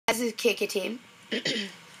is KKteam.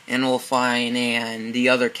 And Wolfvine and the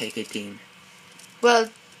other KKteam. Well,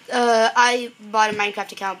 I bought a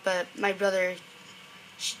Minecraft account, but my brother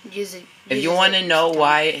uses it. If you want to know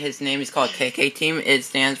why his name is called KKteam, it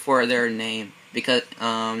stands for their name. Because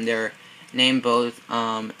their name both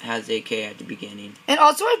has a K at the beginning. And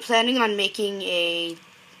also I'm planning on making a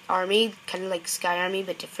army, kind of like Sky Army,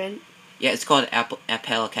 but different. Yeah, it's called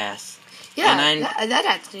Appelcast. Yeah, that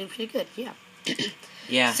actually pretty good, yeah.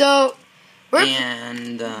 Yeah. So,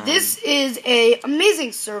 this is a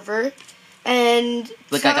amazing server, and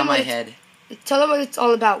look, I got my head. Tell them what it's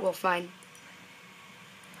all about, Wolfvine.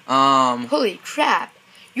 Holy crap!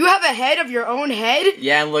 You have a head of your own head?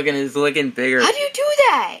 Yeah, it's looking bigger. How do you do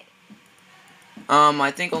that?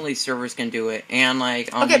 I think only servers can do it, and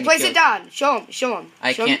like. Okay, place it down. Show him.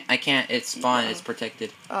 I can't. It's spawned. It's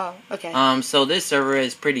protected. Oh, okay. So this server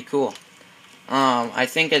is pretty cool. I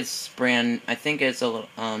think it's a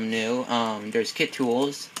little new. There's kit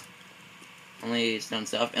tools. Only some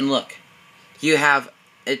stuff, and look,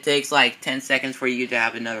 it takes like 10 seconds for you to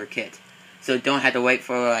have another kit, so don't have to wait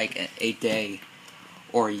for like a day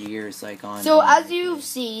or years like on. So as you've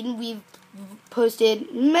seen, we've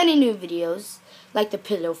posted many new videos, like the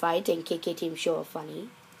pillow fight and KKteam show of funny.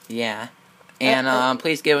 Yeah, and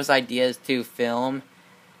please give us ideas to film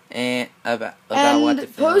and about and what to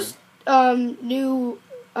film. Post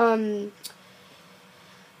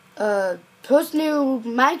new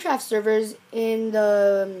Minecraft servers in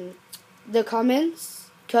the comments,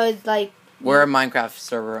 cause like we're a Minecraft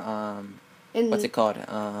server. What's it called?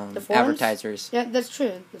 Advertisers. Yeah, that's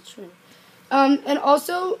true. And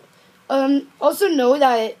also know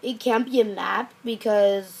that it can't be a map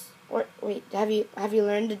because. Or wait, have you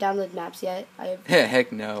learned to download maps yet?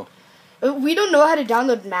 Heck no. We don't know how to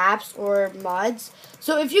download maps or mods.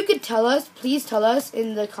 So if you could tell us, please tell us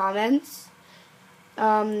in the comments.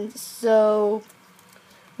 So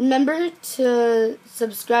remember to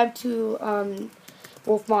subscribe to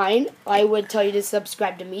Wolfvine. I would tell you to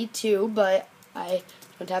subscribe to me too, but I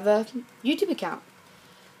don't have a YouTube account.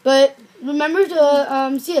 But remember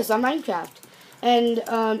to see us on Minecraft. And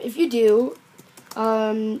if you do,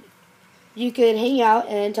 you could hang out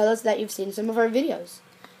and tell us that you've seen some of our videos.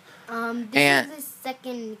 This is the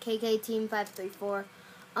second KKteam 534.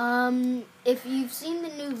 If you've seen the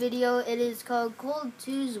new video, it is called Cold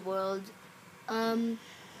 2's World.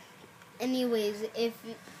 Anyways, if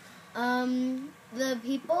the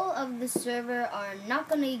people of the server are not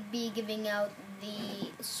going to be giving out the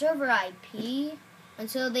server IP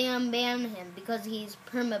until they unban him because he's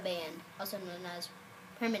permabanned, also known as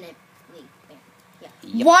permanently banned. Yeah.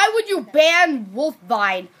 Yep. Why would you ban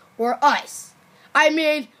Wolfvine or us? I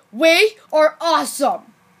mean, we are awesome.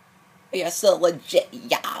 We are so legit,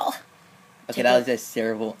 y'all. Okay, that was just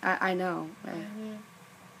terrible. I know.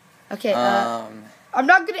 Okay, I'm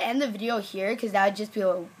not gonna end the video here because that would just be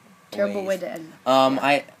a terrible way to end.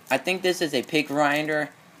 I think this is a pig grinder.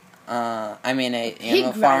 I mean a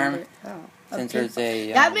animal farm. Oh, since there's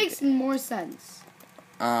a that makes more sense.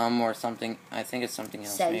 Or something. I think it's something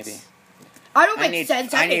else maybe. I don't make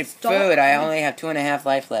sense. I need food. I only have 2.5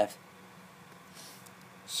 life left.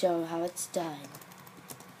 Show how it's done.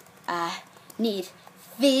 I need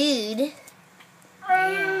food.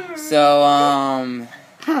 So,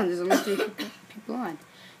 there's only 3 people on.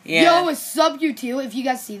 Yeah. Yo, what's up, you two? If you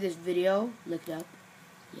guys see this video, look it up.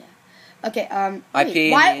 Yeah. Okay,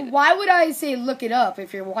 why would I say look it up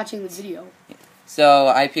if you're watching the video?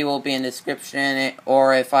 So, IP will be in the description,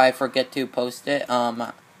 or if I forget to post it,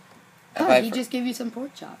 he just gave you some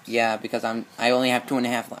pork chops. Yeah, because I only have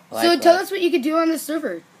 2.5 life. So tell us what you could do on this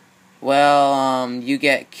server. Well, you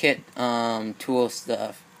get kit tool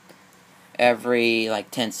stuff every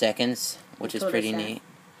like 10 seconds, which is pretty neat.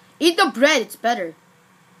 Eat the bread; it's better.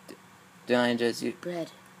 Do I just eat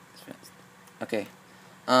bread? Okay.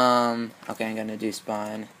 Okay, I'm gonna do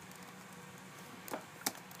spawn.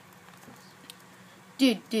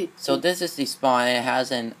 Dude. So this is the spawn. It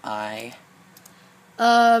has an eye.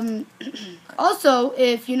 Also,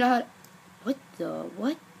 if you know how...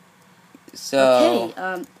 What? So...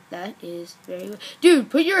 Okay, that is very good. Dude,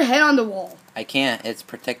 put your head on the wall. I can't. It's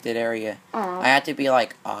protected area. Aww. I had to be,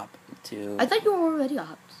 like, op to... I thought you were already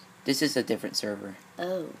ops. This is a different server.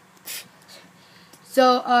 Oh.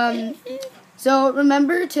 So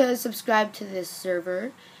remember to subscribe to this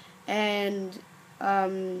server. And,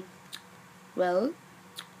 well,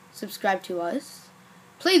 subscribe to us.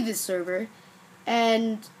 Play this server.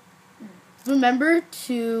 And remember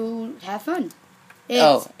to have fun.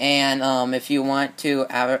 And if you want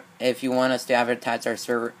us to advertise our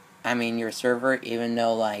server, your server, even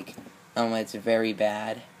though like it's very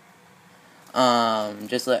bad,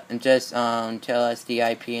 Just tell us the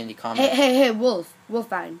IP in the comments. Hey,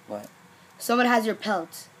 Wolfvine. What? Someone has your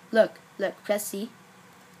pelts. Look, press C.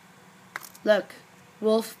 Look,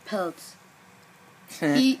 Wolf pelts.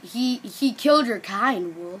 he killed your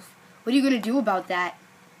kind, Wolf. What are you gonna do about that?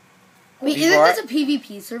 Wait, isn't this a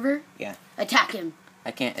PvP server? Yeah. Attack him.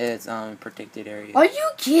 I can't. It's protected area. Are you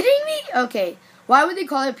kidding me? Okay. Why would they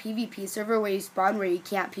call it a PvP server where you spawn where you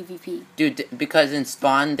can't PvP? Dude, because in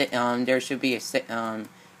spawn, there should be a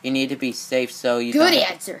you need to be safe so you. Good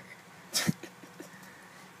answer.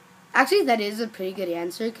 Actually, that is a pretty good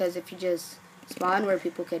answer because if you just spawn where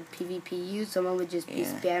people could PvP you, someone would just be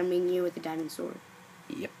spamming you with a diamond sword.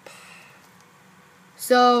 Yep.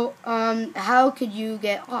 So, how could you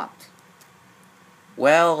get opt?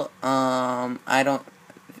 Well, I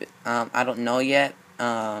don't know yet.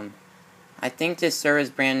 I think this server is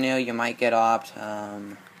brand new. You might get opt.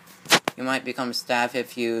 You might become staff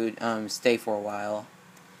if you stay for a while.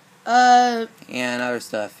 And other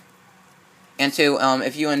stuff. And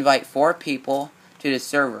if you invite 4 people to the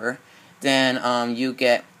server, then you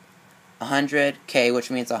get 100K, which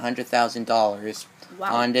means $100,000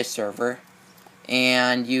 on this server,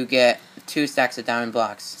 and you get 2 stacks of diamond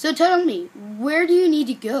blocks. So tell me, where do you need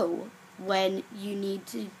to go when you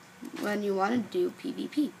want to do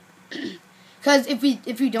PvP? Because if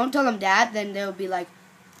we don't tell them that, then they'll be like,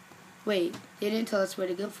 wait, they didn't tell us where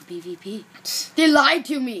to go for PvP. They lied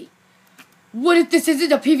to me. What if this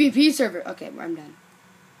isn't a PvP server? Okay, I'm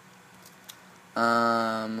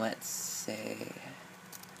done. Let's say.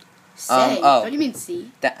 What do you mean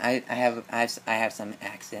see? That I have some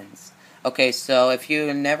accents. Okay, so if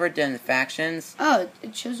you've never done factions. Oh,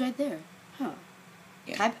 it shows right there. Huh.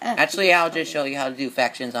 Yeah. Type F. Actually, I'll just show you how to do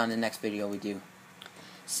factions on the next video we do.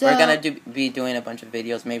 So, we're gonna be doing a bunch of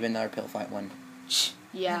videos, maybe another pill fight one.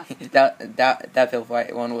 Yeah. that pill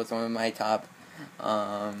fight one was one of my top.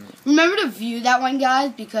 Remember to view that one,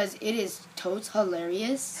 guys, because it is totes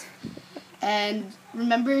hilarious. And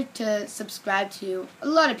remember to subscribe to a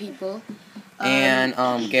lot of people. And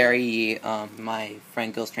Gary Yee, my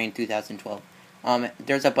friend Ghost Train 2012.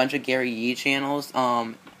 There's a bunch of Gary Yee channels.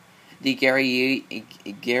 The Gary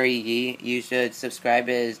Yee, you should subscribe.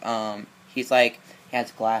 He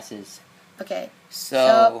has glasses. Okay.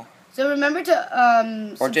 So remember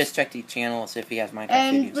to or just check the channels if he has Minecraft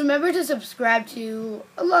and videos. remember to subscribe to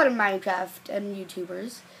a lot of Minecraft and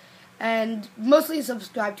YouTubers, and mostly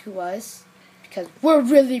subscribe to us because we're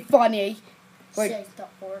really funny. Says the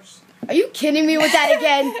horse. Are you kidding me with that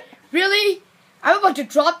again? Really? I'm about to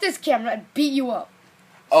drop this camera and beat you up.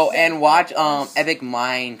 Oh, and watch Epic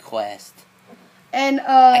Mine Quest. And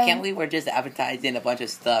I can't believe we're just advertising a bunch of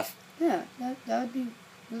stuff. Yeah, that would be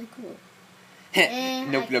really cool.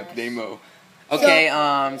 Nope, demo. Okay,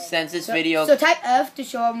 since this video... So type F to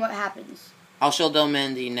show them what happens. I'll show them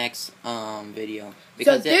in the next video.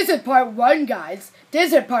 So this is part 1, guys.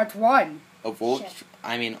 This is part 1. Of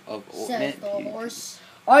Says the horse.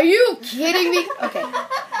 Are you kidding me? Okay.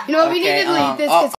 You know what, we need to delete this.